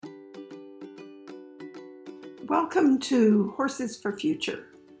Welcome to Horses for Future.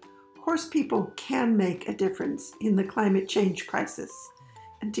 Horse people can make a difference in the climate change crisis,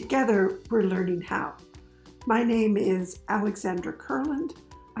 and together we're learning how. My name is Alexandra Kurland.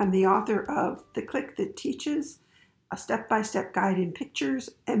 I'm the author of The Click That Teaches, a step-by-step guide in pictures,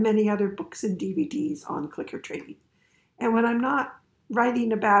 and many other books and DVDs on clicker training. And when I'm not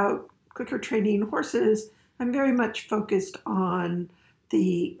writing about clicker training horses, I'm very much focused on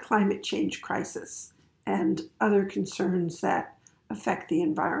the climate change crisis and other concerns that affect the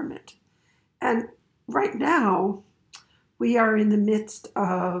environment. And right now, we are in the midst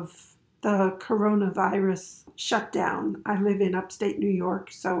of the coronavirus shutdown. I live in upstate New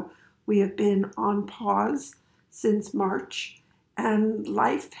York, so we have been on pause since March, and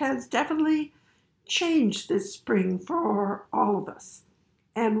life has definitely changed this spring for all of us.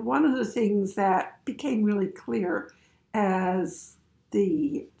 And one of the things that became really clear as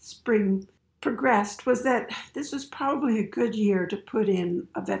the spring progressed was that this was probably a good year to put in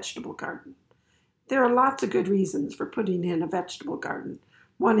a vegetable garden. There are lots of good reasons for putting in a vegetable garden.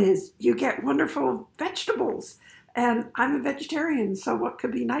 One is you get wonderful vegetables, and I'm a vegetarian, so what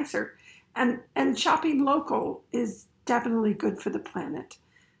could be nicer? And shopping local is definitely good for the planet.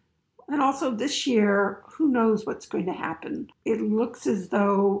 And also this year, who knows what's going to happen? It looks as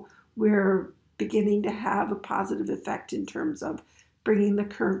though we're beginning to have a positive effect in terms of bringing the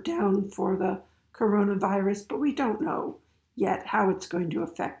curve down for the coronavirus, but we don't know yet how it's going to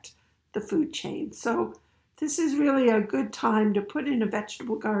affect the food chain. So this is really a good time to put in a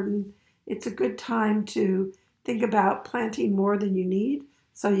vegetable garden. It's a good time to think about planting more than you need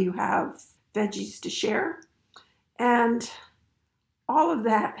so you have veggies to share. And all of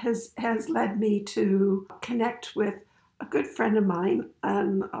that has led me to connect with a good friend of mine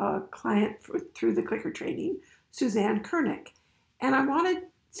and a client through the clicker training, Suzanne Kernick. And I wanted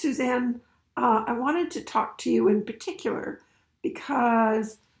to talk to you in particular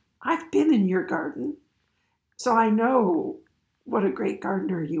because I've been in your garden, so I know what a great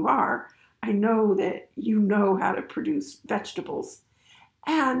gardener you are. I know that you know how to produce vegetables.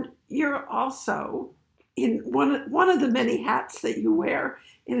 And you're also in one of the many hats that you wear,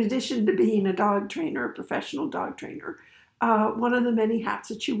 in addition to being a dog trainer, a professional dog trainer. One of the many hats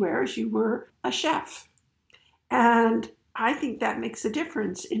that you wear is you were a chef. And I think that makes a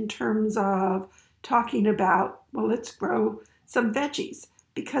difference in terms of talking about, well, let's grow some veggies,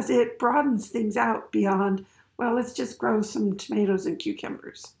 because it broadens things out beyond, well, let's just grow some tomatoes and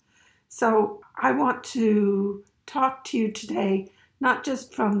cucumbers. So I want to talk to you today, not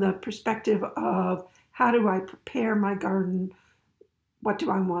just from the perspective of how do I prepare my garden, what do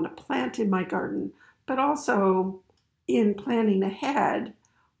I want to plant in my garden, but also in planning ahead,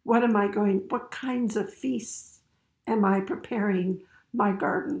 what kinds of feasts am I preparing my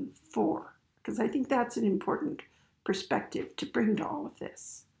garden for? Because I think that's an important perspective to bring to all of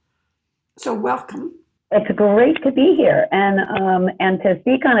this. So welcome. It's great to be here and to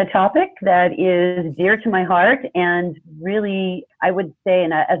speak on a topic that is dear to my heart, and really, I would say,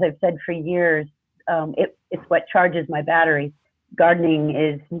 and as I've said for years, it's what charges my batteries. Gardening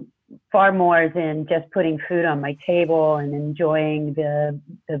is far more than just putting food on my table and enjoying the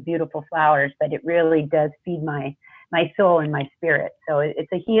beautiful flowers, but it really does feed my soul and my spirit. So it's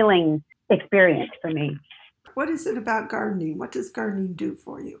a healing experience for me. What is it about gardening? What does gardening do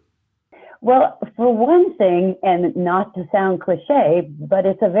for you? Well, for one thing, and not to sound cliche, but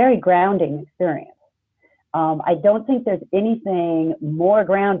it's a very grounding experience. I don't think there's anything more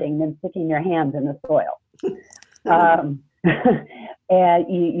grounding than sticking your hands in the soil. And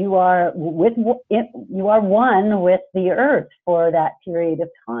you are one with the earth for that period of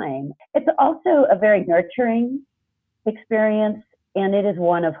time. It's also a very nurturing experience, and it is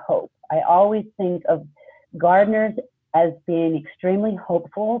one of hope. I always think of gardeners as being extremely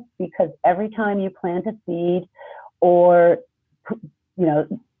hopeful, because every time you plant a seed or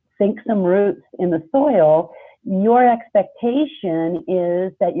sink some roots in the soil, your expectation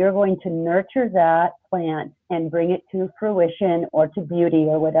is that you're going to nurture that plant and bring it to fruition or to beauty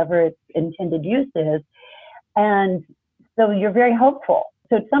or whatever its intended use is. And so you're very hopeful.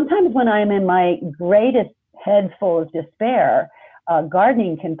 So sometimes when I'm in my greatest head full of despair,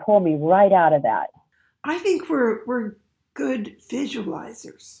 gardening can pull me right out of that. I think we're good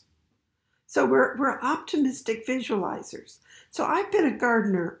visualizers. So we're optimistic visualizers. So I've been a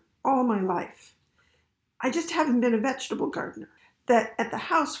gardener all my life. I just haven't been a vegetable gardener. That at the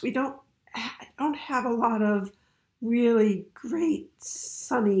house we don't have a lot of really great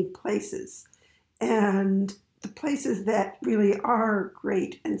sunny places. And the places that really are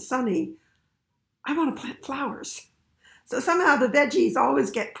great and sunny, I want to plant flowers. So somehow the veggies always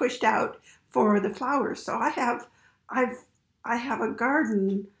get pushed out for the flowers. So I have a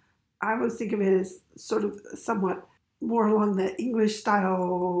garden. I always think of it as sort of somewhat more along the English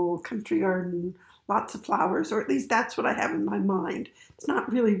style country garden, lots of flowers, or at least that's what I have in my mind. It's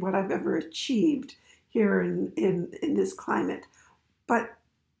not really what I've ever achieved here in this climate. But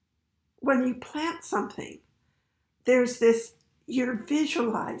when you plant something, there's this, you're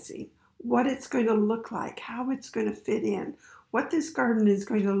visualizing what it's going to look like, how it's going to fit in, what this garden is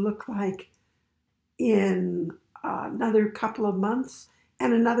going to look like in another couple of months,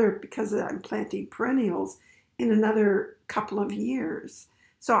 and another, because I'm planting perennials, in another couple of years.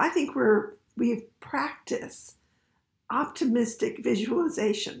 So I think we practice optimistic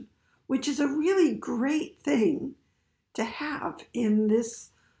visualization, which is a really great thing to have in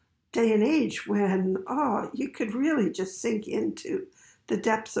this day and age when, you could really just sink into the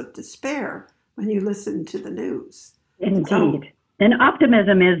depths of despair when you listen to the news. Indeed. So, and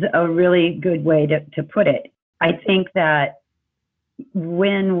optimism is a really good way to put it. I think that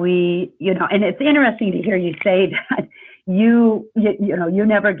when we, and it's interesting to hear you say that you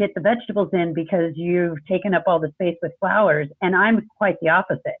never get the vegetables in because you've taken up all the space with flowers. And I'm quite the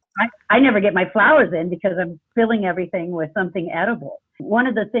opposite. I never get my flowers in because I'm filling everything with something edible. One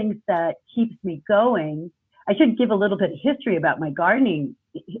of the things that keeps me going, I should give a little bit of history about my gardening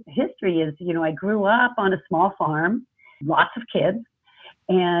history is, I grew up on a small farm, lots of kids.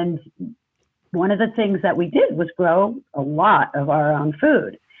 And one of the things that we did was grow a lot of our own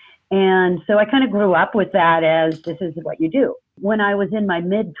food. And so I kind of grew up with that as this is what you do. When I was in my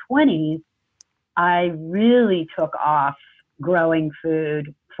mid-20s, I really took off growing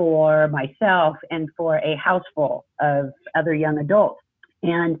food for myself and for a house full of other young adults.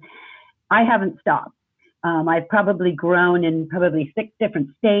 And I haven't stopped. I've probably grown in probably 6 different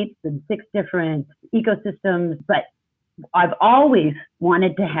states and 6 different ecosystems, but I've always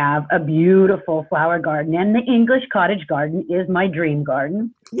wanted to have a beautiful flower garden, and the English cottage garden is my dream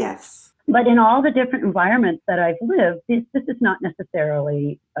garden. Yes. But in all the different environments that I've lived, this is not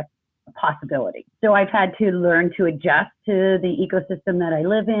necessarily a possibility. So I've had to learn to adjust to the ecosystem that I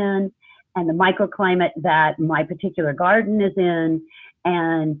live in and the microclimate that my particular garden is in,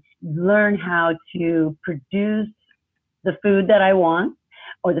 and learn how to produce the food that I want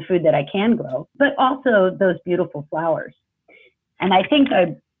or the food that I can grow, but also those beautiful flowers. And I think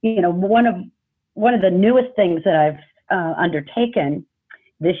one of the newest things that I've undertaken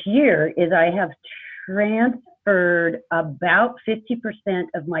this year is I have transferred about 50%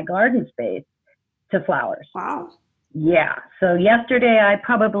 of my garden space to flowers. Wow. Yeah. So yesterday I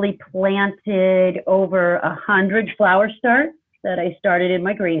probably planted over 100 flower starts that I started in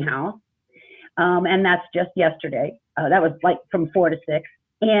my greenhouse. And that's just yesterday. That was like from 4 to 6.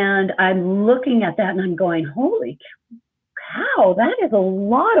 And I'm looking at that and I'm going, holy cow, that is a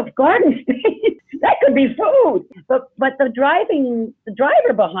lot of garden space. That could be food. But the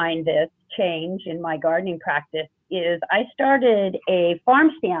driver behind this change in my gardening practice is I started a farm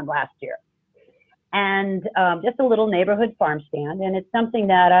stand last year. And just a little neighborhood farm stand. And it's something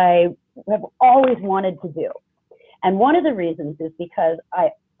that I have always wanted to do. And one of the reasons is because I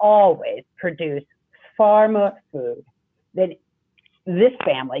always produce far more food than this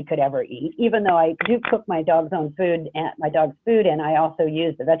family could ever eat, even though I do cook my dog's food, and I also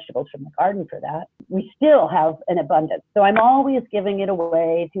use the vegetables from the garden for that. We still have an abundance. So I'm always giving it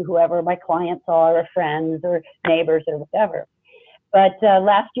away to whoever my clients are, or friends or neighbors or whatever. But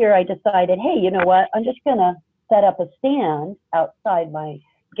last year I decided, hey, you know what? I'm just going to set up a stand outside my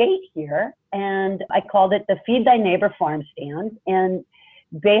gate here. And I called it the Feed Thy Neighbor Farm Stand. And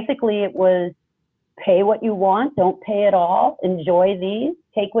basically it was pay what you want, don't pay at all, enjoy these,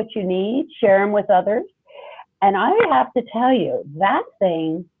 take what you need, share them with others. And I have to tell you, that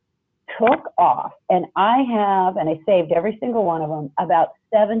thing took off. And I saved every single one of them, about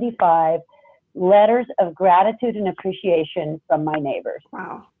 75 letters of gratitude and appreciation from my neighbors.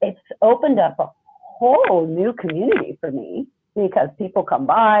 Wow. It's opened up a whole new community for me because people come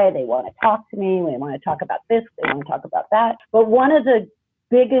by, they want to talk to me, they want to talk about this, they want to talk about that. But one of the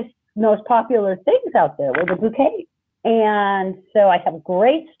biggest, most popular things out there were the bouquets. And so I have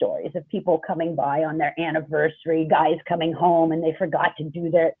great stories of people coming by on their anniversary, guys coming home and they forgot to do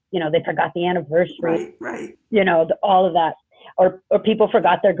they forgot the anniversary, right. All of that. Or people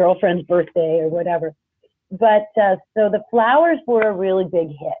forgot their girlfriend's birthday or whatever. But so the flowers were a really big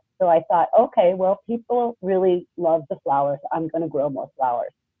hit. So I thought, okay, well, people really love the flowers. I'm going to grow more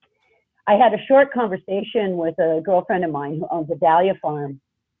flowers. I had a short conversation with a girlfriend of mine who owns a dahlia farm.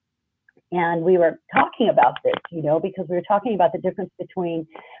 And we were talking about this, because we were talking about the difference between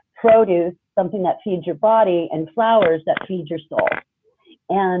produce, something that feeds your body, and flowers that feed your soul.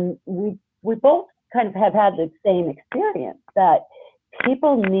 And we we both kind of have had the same experience that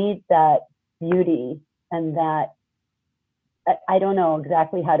people need that beauty and that I don't know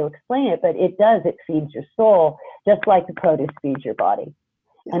exactly how to explain it, but it does. It feeds your soul, just like the produce feeds your body.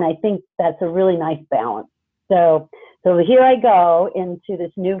 Yeah. And I think that's a really nice balance. So here I go into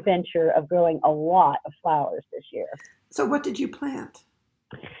this new venture of growing a lot of flowers this year. So what did you plant?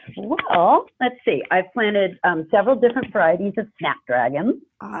 Well, let's see. I've planted several different varieties of snapdragons.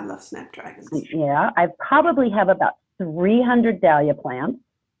 Oh, I love snapdragons. Yeah, I probably have about 300 dahlia plants,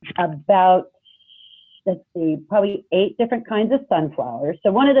 about, let's see, probably 8 different kinds of sunflowers.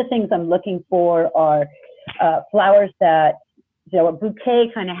 So one of the things I'm looking for are flowers that, a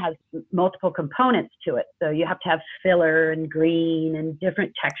bouquet kind of has multiple components to it. So you have to have filler and green and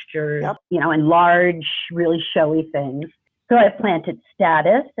different textures, yep. And large, really showy things. So I've planted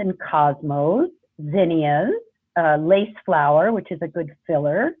statice and cosmos, zinnias, lace flower, which is a good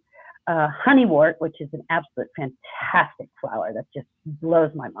filler, honeywort, which is an absolute fantastic flower that just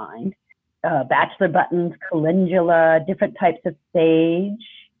blows my mind, bachelor buttons, calendula, different types of sage,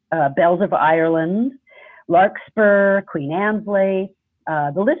 bells of Ireland, larkspur, Queen Anne's lace.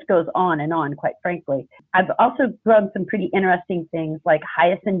 The list goes on, quite frankly. I've also grown some pretty interesting things like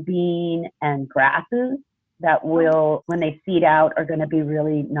hyacinth bean and grasses that will, when they seed out, are going to be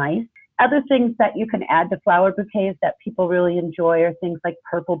really nice. Other things that you can add to flower bouquets that people really enjoy are things like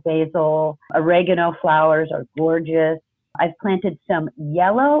purple basil, oregano flowers are gorgeous. I've planted some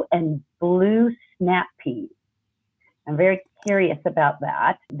yellow and blue snap peas. I'm very curious about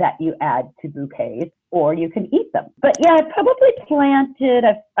that you add to bouquets, or you can eat them. But yeah, I've probably planted,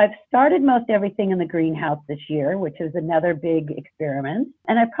 I've started most everything in the greenhouse this year, which is another big experiment.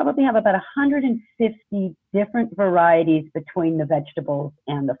 And I probably have about 150 different varieties between the vegetables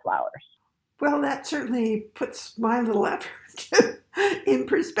and the flowers. Well, that certainly puts my little effort in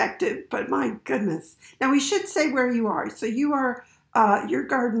perspective, but my goodness. Now we should say where you are. So you are, your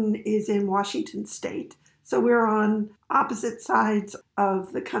garden is in Washington State. So we're on opposite sides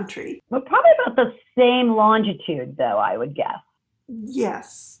of the country. We're probably about the same longitude, though, I would guess.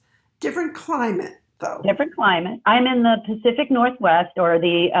 Yes. Different climate, though. Different climate. I'm in the Pacific Northwest, or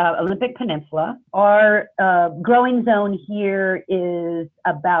the Olympic Peninsula. Our growing zone here is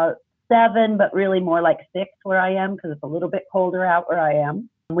about 7, but really more like 6 where I am, because it's a little bit colder out where I am.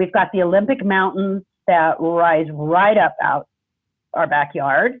 We've got the Olympic Mountains that rise right up out our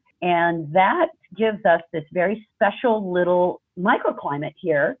backyard. And that gives us this very special little microclimate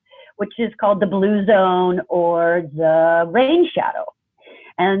here, which is called the blue zone or the rain shadow.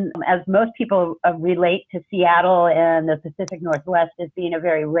 And as most people relate to Seattle and the Pacific Northwest as being a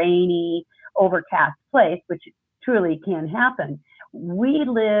very rainy, overcast place, which truly can happen, we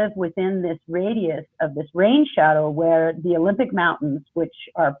live within this radius of this rain shadow where the Olympic Mountains, which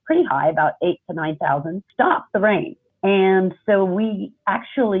are pretty high, about 8,000 to 9,000, stop the rain. And so we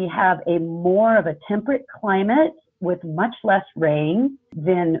actually have a more of a temperate climate with much less rain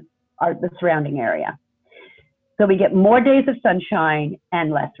than the surrounding area. So we get more days of sunshine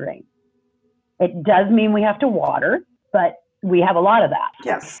and less rain. It does mean we have to water, but we have a lot of that.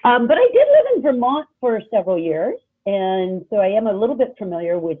 Yes. But I did live in Vermont for several years. And so I am a little bit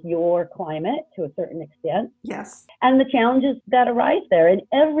familiar with your climate to a certain extent. Yes. And the challenges that arise there. And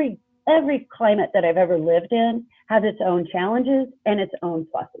every climate that I've ever lived in has its own challenges and its own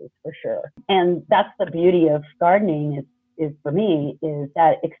pluses, for sure. And that's the beauty of gardening is for me, is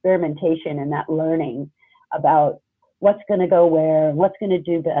that experimentation and that learning about what's going to go where, what's going to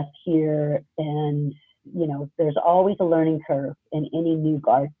do best here. And, there's always a learning curve in any new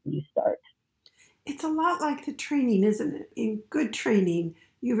garden you start. It's a lot like the training, isn't it? In good training,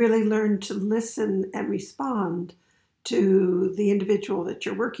 you really learn to listen and respond to the individual that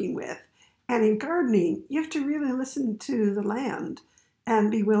you're working with. And in gardening, you have to really listen to the land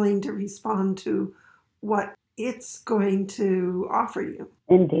and be willing to respond to what it's going to offer you.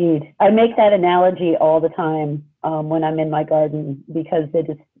 Indeed. I make that analogy all the time when I'm in my garden, because it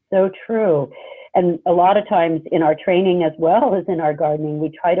is so true. And a lot of times in our training as well as in our gardening, we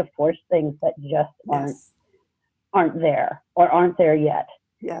try to force things that just aren't there or aren't there yet.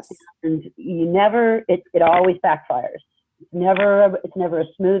 Yes. And it always backfires. It's never a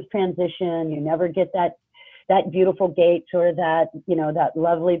smooth transition. You never get that beautiful gait or that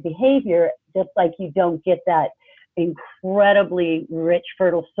lovely behavior, just like you don't get that incredibly rich,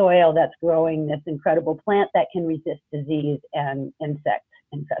 fertile soil that's growing this incredible plant that can resist disease and insect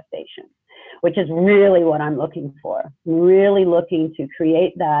infestation, which is really what I'm looking for. I'm really looking to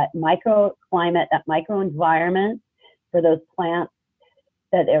create that microclimate, that microenvironment for those plants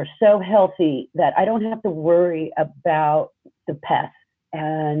that are so healthy that I don't have to worry about the pests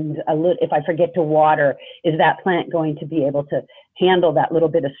And if I forget to water, is that plant going to be able to handle that little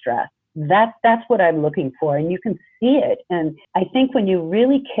bit of stress? That's what I'm looking for, and you can see it. And I think when you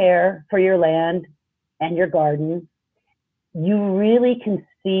really care for your land and your garden, you really can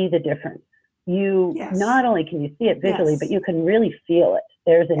see the difference. Yes. Not only can you see it visually, Yes. but you can really feel it.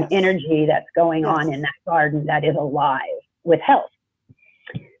 There's an Yes. energy that's going Yes. on in that garden that is alive with health.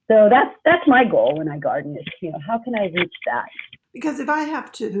 So that's my goal when I garden is, how can I reach that? Because if I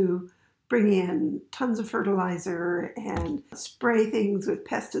have to bring in tons of fertilizer and spray things with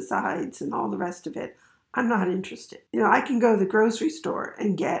pesticides and all the rest of it, I'm not interested. I can go to the grocery store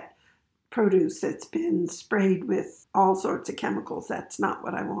and get produce that's been sprayed with all sorts of chemicals. That's not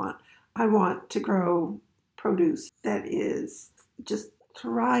what I want. I want to grow produce that is just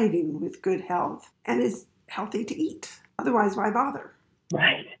thriving with good health and is healthy to eat. Otherwise, why bother?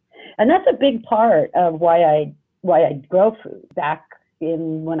 Right. And that's a big part of why I grow food. Back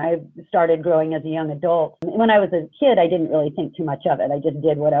in when I started growing as a young adult, when I was a kid, I didn't really think too much of it. I just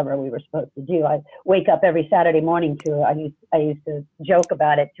did whatever we were supposed to do. I wake up every Saturday morning I used to joke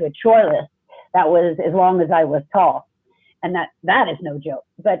about it, to a chore list that was as long as I was tall. And that is no joke.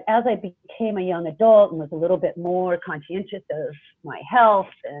 But as I became a young adult and was a little bit more conscientious of my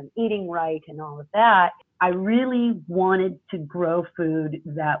health and eating right and all of that, I really wanted to grow food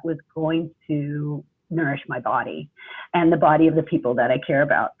that was going to nourish my body and the body of the people that I care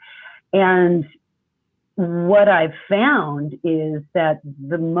about. And what I've found is that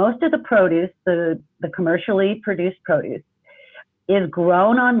the most of the produce, the commercially produced produce, is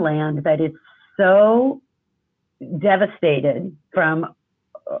grown on land that is so devastated from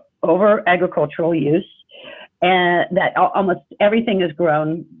over agricultural use, and that almost everything is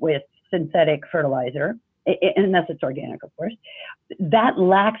grown with synthetic fertilizer, unless it's organic, of course.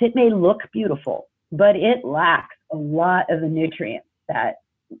 It may look beautiful, but it lacks a lot of the nutrients that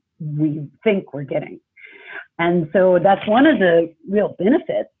we think we're getting. And so that's one of the real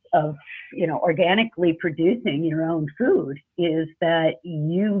benefits of organically producing your own food, is that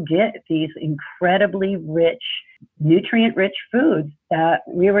you get these incredibly rich, nutrient-rich foods that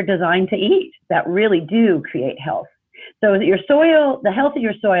we were designed to eat, that really do create health. So the health of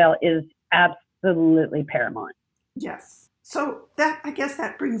your soil is absolutely paramount. Yes. So I guess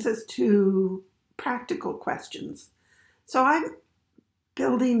that brings us to practical questions. So I'm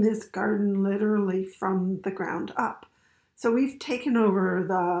building this garden literally from the ground up. So we've taken over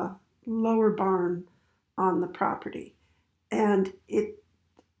the lower barn on the property, and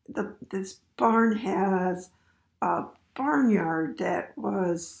this barn has a barnyard that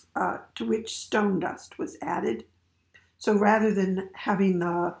was to which stone dust was added. So rather than having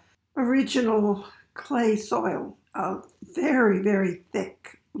the original clay soil, a very, very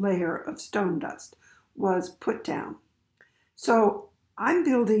thick layer of stone dust was put down. So I'm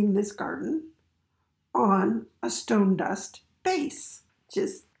building this garden on a stone dust base, which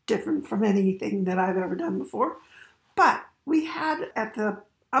is different from anything that I've ever done before. But we had at the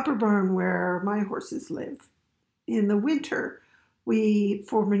upper barn where my horses live, in the winter,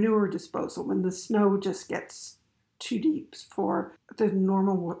 for manure disposal, when the snow just gets too deep for the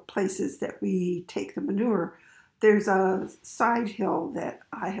normal places that we take the manure, there's a side hill that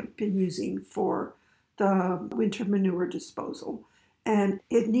I have been using for the winter manure disposal. And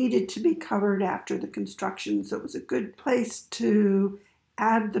it needed to be covered after the construction, so it was a good place to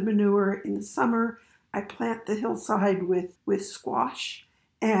add the manure in the summer. I plant the hillside with squash,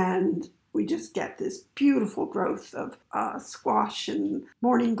 and we just get this beautiful growth of squash and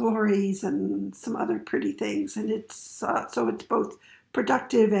morning glories and some other pretty things. And it's both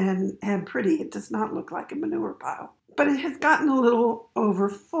productive and pretty. It does not look like a manure pile. But it has gotten a little over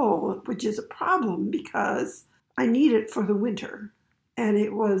full, which is a problem because I need it for the winter, and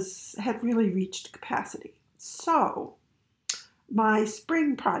had really reached capacity. So my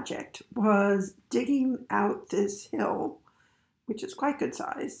spring project was digging out this hill, which is quite good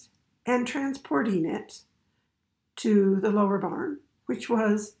sized, and transporting it to the lower barn, which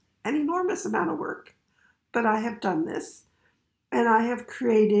was an enormous amount of work. But I have done this, and I have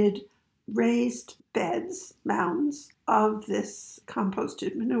created raised beds, mounds of this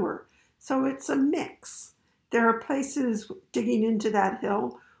composted manure. So it's a mix. There are places digging into that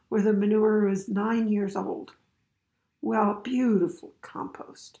hill where the manure is 9 years old. Well, beautiful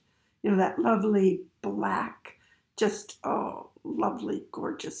compost. That lovely black, just, lovely,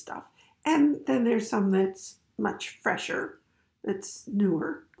 gorgeous stuff. And then there's some that's much fresher, that's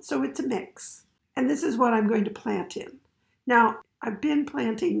newer. So it's a mix. And this is what I'm going to plant in. Now, I've been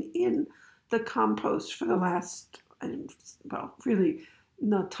planting in the compost for the last, really,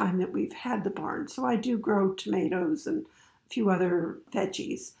 the time that we've had the barn. So I do grow tomatoes and few other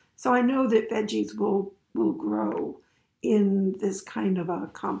veggies. So I know that veggies will grow in this kind of a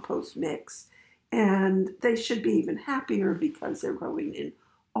compost mix, and they should be even happier because they're growing in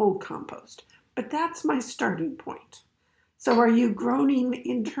old compost. But that's my starting point. So are you groaning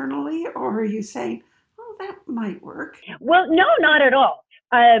internally, or are you saying, oh, that might work? Well, no, not at all.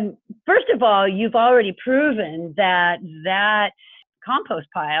 First of all, you've already proven that that compost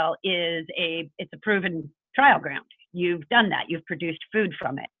pile it's a proven trial ground. You've done that. You've produced food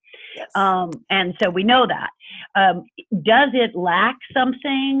from it. Yes. And so we know that. Does it lack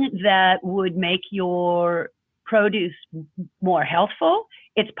something that would make your produce more healthful?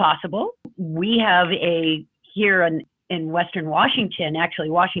 It's possible. We have here in Western Washington, actually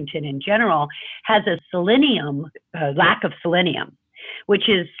Washington in general, has a lack of selenium, which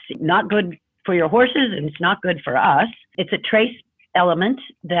is not good for your horses and it's not good for us. It's a trace element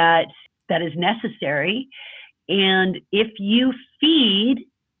that is necessary. And if you feed,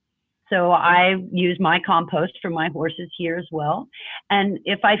 so I use my compost for my horses here as well. And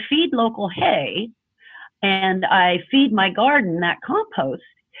if I feed local hay and I feed my garden that compost,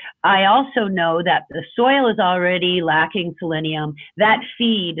 I also know that the soil is already lacking selenium. That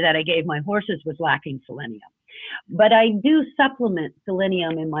feed that I gave my horses was lacking selenium. But I do supplement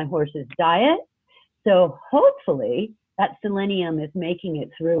selenium in my horses' diet. So hopefully that selenium is making it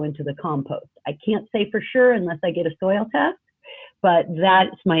through into the compost. I can't say for sure unless I get a soil test, but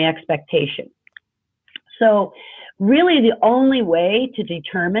that's my expectation. So really the only way to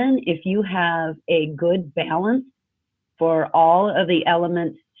determine if you have a good balance for all of the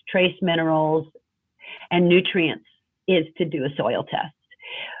elements, trace minerals, and nutrients is to do a soil test.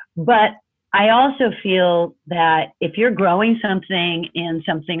 But I also feel that if you're growing something in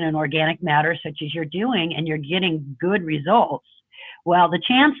an organic matter, such as you're doing, and you're getting good results, well, the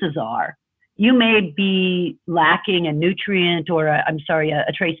chances are you may be lacking a nutrient or a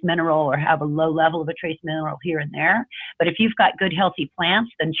trace mineral, or have a low level of a trace mineral here and there. But if you've got good, healthy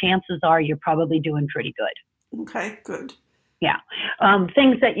plants, then chances are you're probably doing pretty good. Okay, good. Yeah.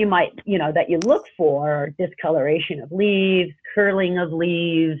 Things that you might, that you look for are discoloration of leaves, curling of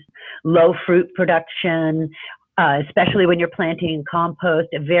leaves, low fruit production, especially when you're planting in compost,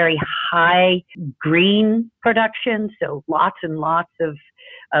 a very high green production. So lots and lots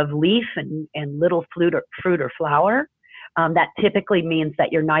of leaf and little fruit or flower. That typically means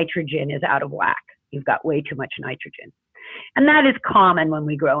that your nitrogen is out of whack. You've got way too much nitrogen. And that is common when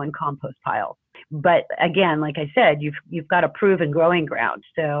we grow in compost piles. But again, like I said, you've got a proven growing ground,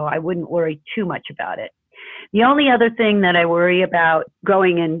 so I wouldn't worry too much about it. The only other thing that I worry about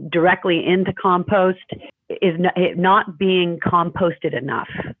growing in directly into compost is not being composted enough.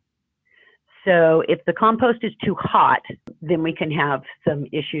 So if the compost is too hot, then we can have some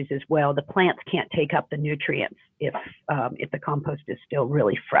issues as well. The plants can't take up the nutrients if the compost is still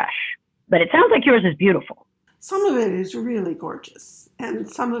really fresh. But it sounds like yours is beautiful. Some of it is really gorgeous, and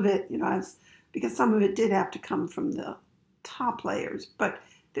some of it, because some of it did have to come from the top layers, but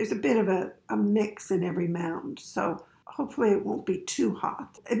there's a bit of a mix in every mound, so hopefully it won't be too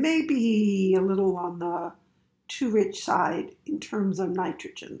hot. It may be a little on the too rich side in terms of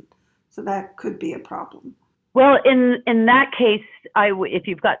nitrogen, so that could be a problem. Well, in that case, if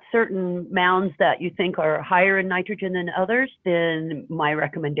you've got certain mounds that you think are higher in nitrogen than others, then my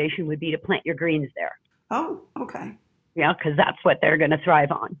recommendation would be to plant your greens there. Oh, okay. Yeah, because that's what they're going to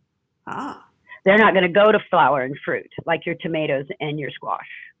thrive on. Ah. They're not going to go to flower and fruit like your tomatoes and your squash.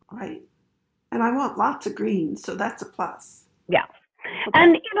 Right. And I want lots of greens, so that's a plus. Yeah. Okay.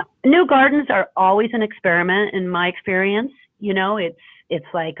 And new gardens are always an experiment in my experience. It's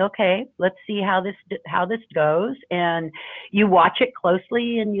like, okay, let's see how this goes, and you watch it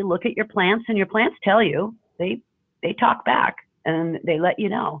closely and you look at your plants, and your plants tell you, they talk back and they let you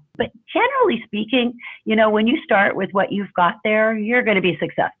know. But generally speaking, when you start with what you've got there, you're going to be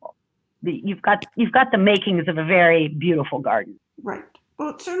successful. You've got the makings of a very beautiful garden. Right. Well,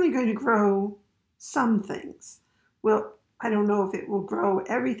 it's certainly going to grow some things. Well, I don't know if it will grow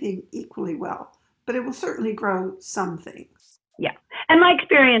everything equally well, but it will certainly grow some things. Yeah. And my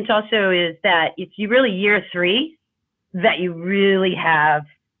experience also is that it's really year 3 that you really have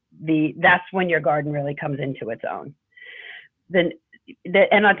that's when your garden really comes into its own.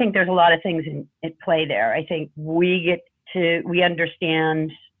 And I think there's a lot of things in play there. I think we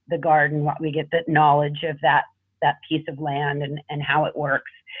understand the garden, we get the knowledge of that piece of land and how it works,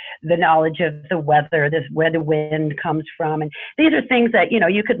 the knowledge of the weather, where the wind comes from. And these are things that,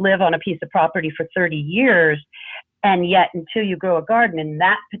 you could live on a piece of property for 30 years, and yet until you grow a garden in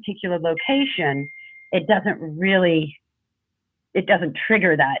that particular location, it doesn't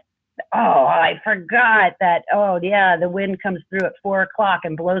trigger that oh, I forgot that, oh, yeah, the wind comes through at 4 o'clock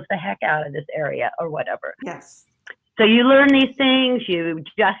and blows the heck out of this area or whatever. Yes. So you learn these things, you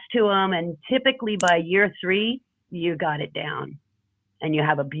adjust to them, and typically by year 3, you got it down. And you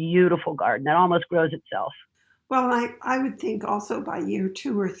have a beautiful garden that almost grows itself. Well, I would think also by year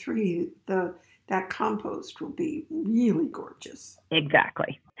 2 or 3, that compost will be really gorgeous.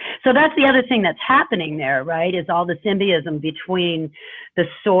 Exactly. So that's the other thing that's happening there, right? Is all the symbiosm between the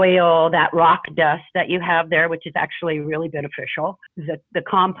soil, that rock dust that you have there, which is actually really beneficial, the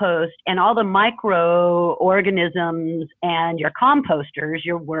compost, and all the microorganisms and your composters,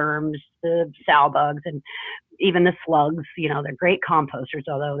 your worms, the sow bugs, and even the slugs. They're great composters,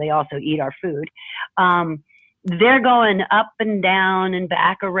 although they also eat our food. They're going up and down and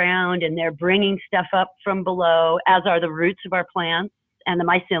back around, and they're bringing stuff up from below, as are the roots of our plants and the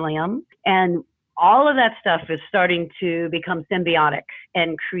mycelium. And all of that stuff is starting to become symbiotic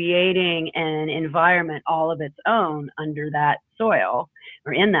and creating an environment all of its own under that soil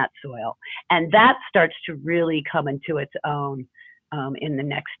or in that soil. And that starts to really come into its own in the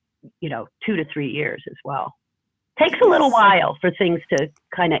next, 2 to 3 years as well. Takes a little while for things to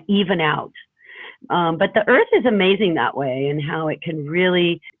kind of even out. But the earth is amazing that way, and how it can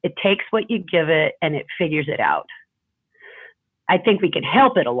really, it takes what you give it and it figures it out. I think we can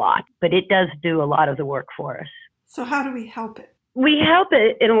help it a lot, but it does do a lot of the work for us. So how do we help it? We help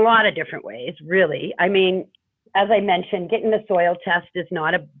it in a lot of different ways, really. I mean, as I mentioned, getting the soil test is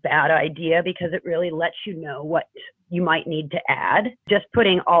not a bad idea because it really lets you know what you might need to add. Just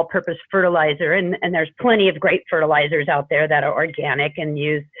putting all-purpose fertilizer, and there's plenty of great fertilizers out there that are organic and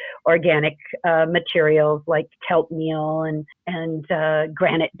use organic materials like kelp meal and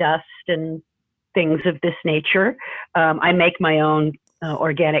granite dust and things of this nature. I make my own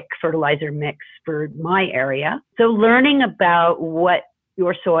organic fertilizer mix for my area. So learning about what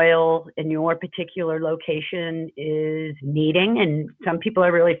your soil in your particular location is needing, and some people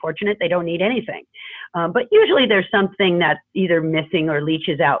are really fortunate, they don't need anything. But usually there's something that's either missing or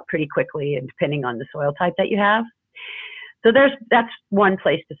leaches out pretty quickly, and depending on the soil type that you have. So that's one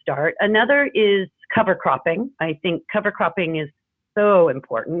place to start. Another is cover cropping. I think cover cropping is so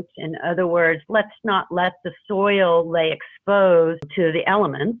important. In other words, let's not let the soil lay exposed to the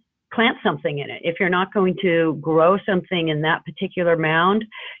elements. Plant something in it. If you're not going to grow something in that particular mound,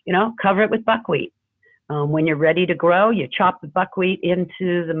 cover it with buckwheat. When you're ready to grow, you chop the buckwheat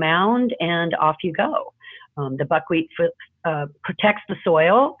into the mound and off you go. The buckwheat protects the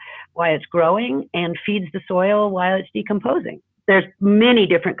soil while it's growing and feeds the soil while it's decomposing. There's many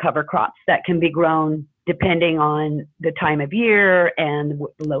different cover crops that can be grown depending on the time of year and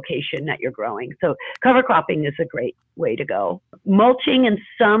the location that you're growing. So cover cropping is a great way to go. Mulching in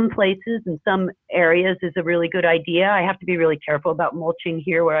some places, in some areas, is a really good idea. I have to be really careful about mulching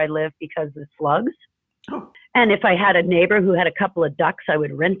here where I live because of slugs. Oh. And if I had a neighbor who had a couple of ducks, I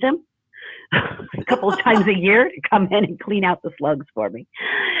would rent them a couple of times a year to come in and clean out the slugs for me.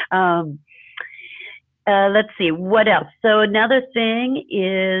 Let's see, what else? So another thing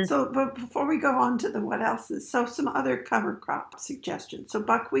is... But before we go on to the what else is, some other cover crop suggestions. So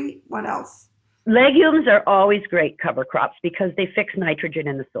buckwheat, what else? Legumes are always great cover crops because they fix nitrogen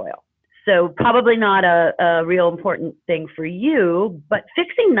in the soil. So probably not a real important thing for you, but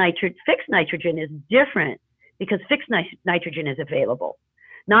fixed nitrogen is different because fixed nitrogen is available.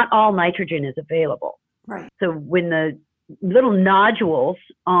 Not all nitrogen is available. Right. So when the little nodules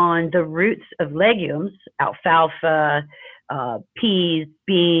on the roots of legumes, alfalfa, peas,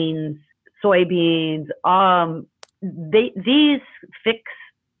 beans, soybeans, these fix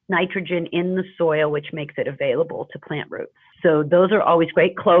nitrogen in the soil, which makes it available to plant roots. So those are always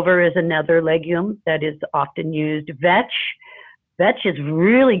great. Clover is another legume that is often used. Vetch is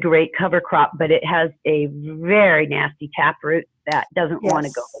really great cover crop, but it has a very nasty taproot that doesn't want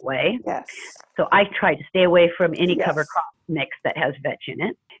to go away. Yes. So I try to stay away from any cover crop mix that has vetch in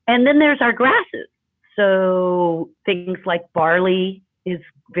it. And then there's our grasses. So things like barley is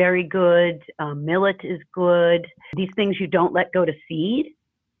very good. Millet is good. These things you don't let go to seed.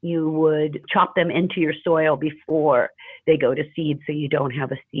 You would chop them into your soil before they go to seed so you don't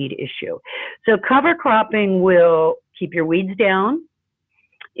have a seed issue. So cover cropping will keep your weeds down.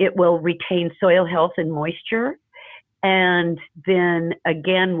 It will retain soil health and moisture. And then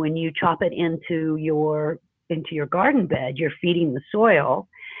again, when you chop it into your garden bed, you're feeding the soil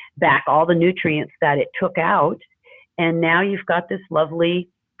back all the nutrients that it took out. And now you've got this lovely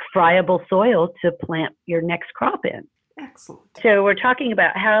friable soil to plant your next crop in. Excellent. So we're talking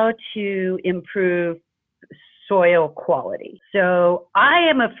about how to improve soil quality. So I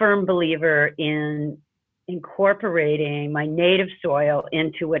am a firm believer in incorporating my native soil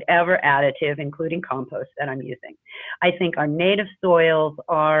into whatever additive, including compost, that I'm using. I think our native soils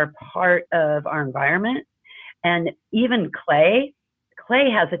are part of our environment, and even clay. Clay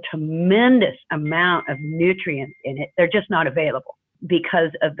has a tremendous amount of nutrients in it. They're just not available because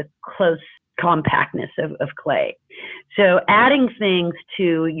of the close compactness of clay. So adding things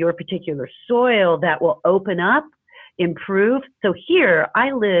to your particular soil that will open up, improve. So here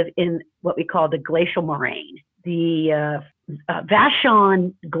I live in what we call the glacial moraine. The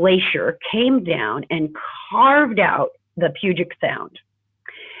Vashon Glacier came down and carved out the Puget Sound.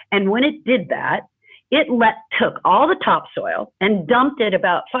 And when it did that, it took all the topsoil and dumped it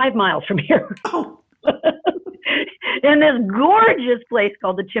about 5 miles from here. Oh. In this gorgeous place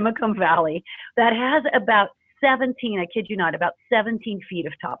called the Chimacum Valley that has about 17, I kid you not, about 17 feet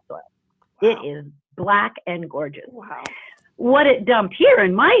of topsoil. Wow. It is black and gorgeous. Wow. What it dumped here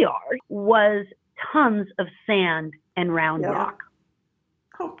in my yard was tons of sand and round rock.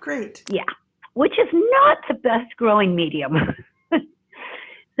 Oh, great. Yeah, which is not the best growing medium.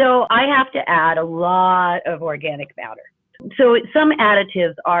 So I have to add a lot of organic matter. So some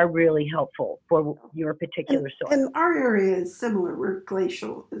additives are really helpful for your particular soil. And our area is similar. We're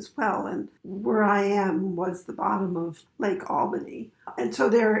glacial as well. And where I am was the bottom of Lake Albany. And so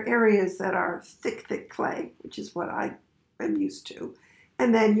there are areas that are thick clay, which is what I am used to.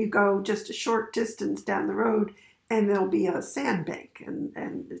 And then you go just a short distance down the road and there'll be a sandbank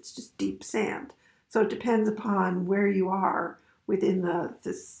and it's just deep sand. So it depends upon where you are within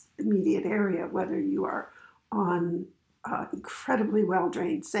this immediate area, whether you are on incredibly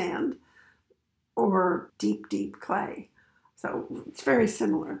well-drained sand or deep clay. So it's very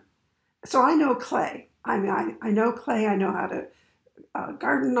similar. So I know clay. I mean, I know clay. I know how to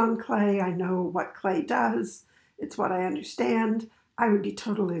garden on clay. I know what clay does. It's what I understand. I would be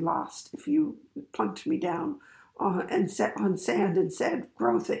totally lost if you plunked me down and set on sand and said,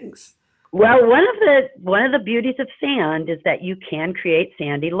 grow things. Well, one of the beauties of sand is that you can create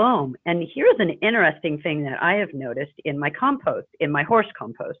sandy loam. And here's an interesting thing that I have noticed in my compost, in my horse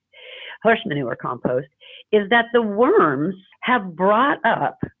manure compost, is that the worms have brought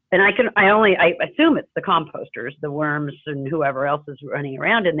up, and I assume it's the composters, the worms and whoever else is running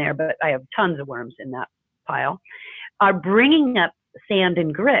around in there, but I have tons of worms in that pile, are bringing up sand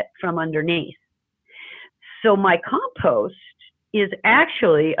and grit from underneath. So my compost is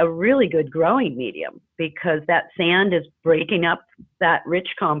actually a really good growing medium because that sand is breaking up that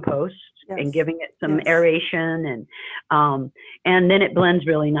rich compost and giving it some aeration and then it blends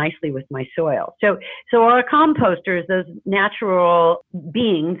really nicely with my soil. So our composters, those natural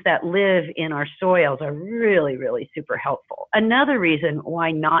beings that live in our soils, are really, really super helpful. Another reason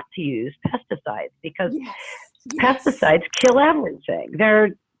why not to use pesticides, because pesticides kill everything.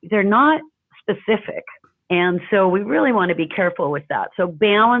 They're not specific. And so we really want to be careful with that. So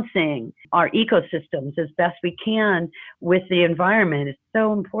balancing our ecosystems as best we can with the environment is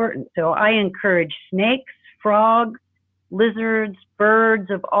so important. So I encourage snakes, frogs, lizards, birds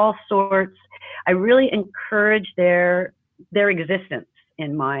of all sorts. I really encourage their existence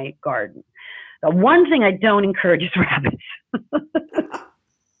in my garden. The one thing I don't encourage is rabbits.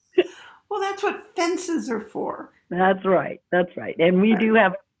 Well, that's what fences are for. That's right. And we do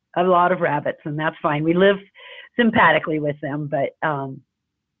have a lot of rabbits, and that's fine. We live sympathetically with them, but the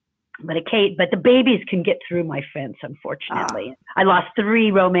babies can get through my fence, unfortunately. I lost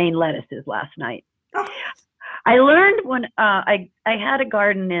 3 romaine lettuces last night. I learned when I had a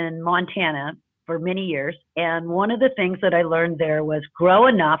garden in Montana for many years, and one of the things that I learned there was grow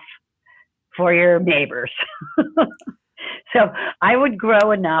enough for your neighbors. So I would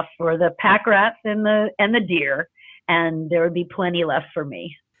grow enough for the pack rats and the deer, and there would be plenty left for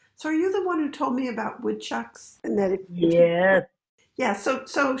me. So are you the one who told me about woodchucks? And that Yes. Yeah,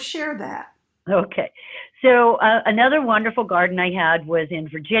 so share that. Okay. So another wonderful garden I had was in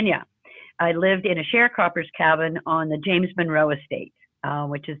Virginia. I lived in a sharecropper's cabin on the James Monroe Estate,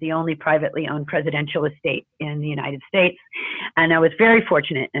 which is the only privately owned presidential estate in the United States. And I was very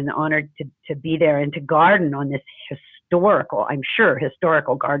fortunate and honored to be there and to garden on this historical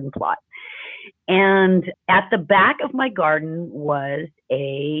garden plot. And at the back of my garden was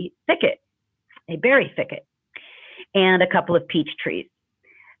a thicket, a berry thicket, and a couple of peach trees.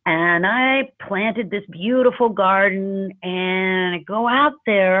 And I planted this beautiful garden, and I go out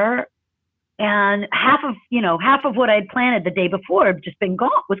there, and half of what I had planted the day before had just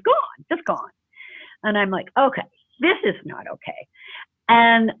gone. And I'm like, okay, this is not okay.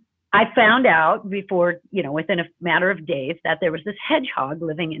 And I found out within a matter of days, that there was this hedgehog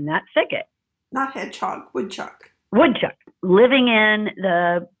living in that thicket. Not hedgehog, woodchuck. Woodchuck living in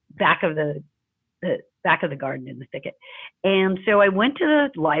the back of the back of the garden in the thicket. And so I went to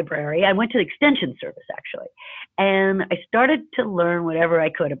the library. I went to the extension service, actually. And I started to learn whatever I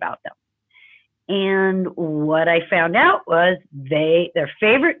could about them. And what I found out was their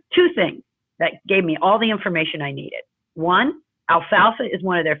favorite two things that gave me all the information I needed. One, alfalfa is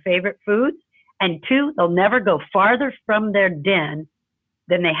one of their favorite foods. And two, they'll never go farther from their den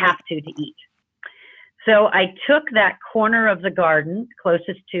than they have to eat. So I took that corner of the garden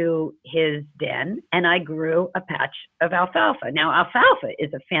closest to his den, and I grew a patch of alfalfa. Now, alfalfa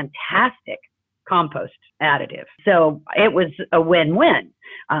is a fantastic compost additive. So it was a win-win.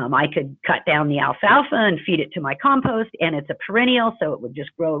 I could cut down the alfalfa and feed it to my compost, and it's a perennial, so it would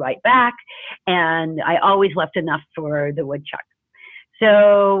just grow right back. And I always left enough for the woodchuck.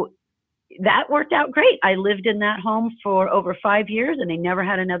 So that worked out great. I lived in that home for over 5 years, and I never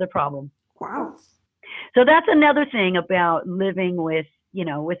had another problem. Wow. So that's another thing about living with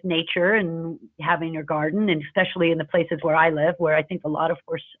nature and having your garden, and especially in the places where I live, where I think a lot of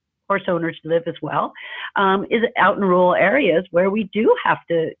horse owners live as well, is out in rural areas where we do have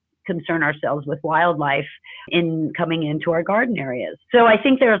to concern ourselves with wildlife in coming into our garden areas. So I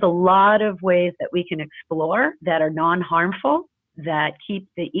think there's a lot of ways that we can explore that are non-harmful, that keep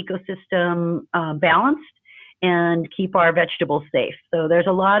the ecosystem balanced and keep our vegetables safe. So there's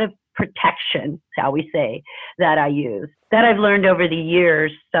a lot of protection, shall we say, that I use, that I've learned over the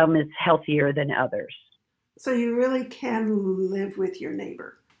years. Some is healthier than others. So you really can live with your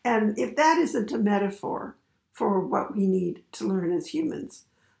neighbor. And if that isn't a metaphor for what we need to learn as humans,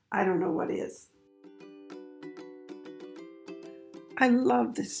 I don't know what is. I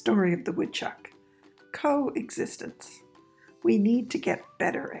love this story of the woodchuck. Coexistence. We need to get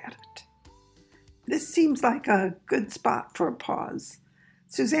better at it. This seems like a good spot for a pause.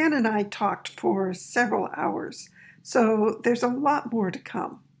 Suzanne and I talked for several hours, so there's a lot more to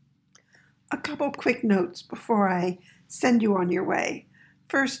come. A couple quick notes before I send you on your way.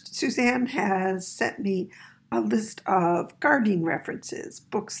 First, Suzanne has sent me a list of gardening references,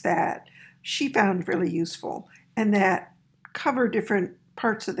 books that she found really useful and that cover different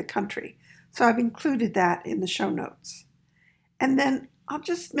parts of the country. So I've included that in the show notes. And then I'll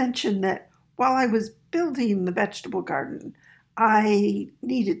just mention that while I was building the vegetable garden, I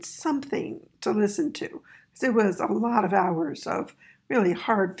needed something to listen to, because it was a lot of hours of really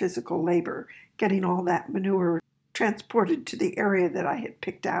hard physical labor getting all that manure transported to the area that I had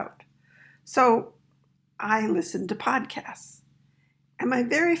picked out. So I listened to podcasts. And my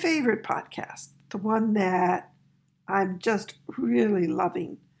very favorite podcast, the one that I'm just really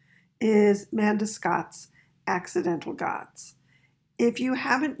loving, is Manda Scott's Accidental Gods. If you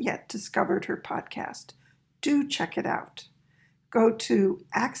haven't yet discovered her podcast, do check it out. Go to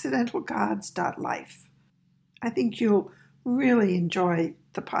accidentalgods.life. I think you'll really enjoy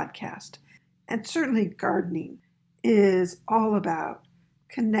the podcast. And certainly gardening is all about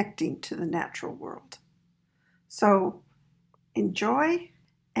connecting to the natural world. So enjoy,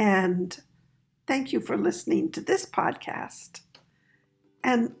 and thank you for listening to this podcast.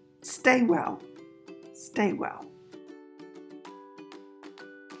 And stay well. Stay well.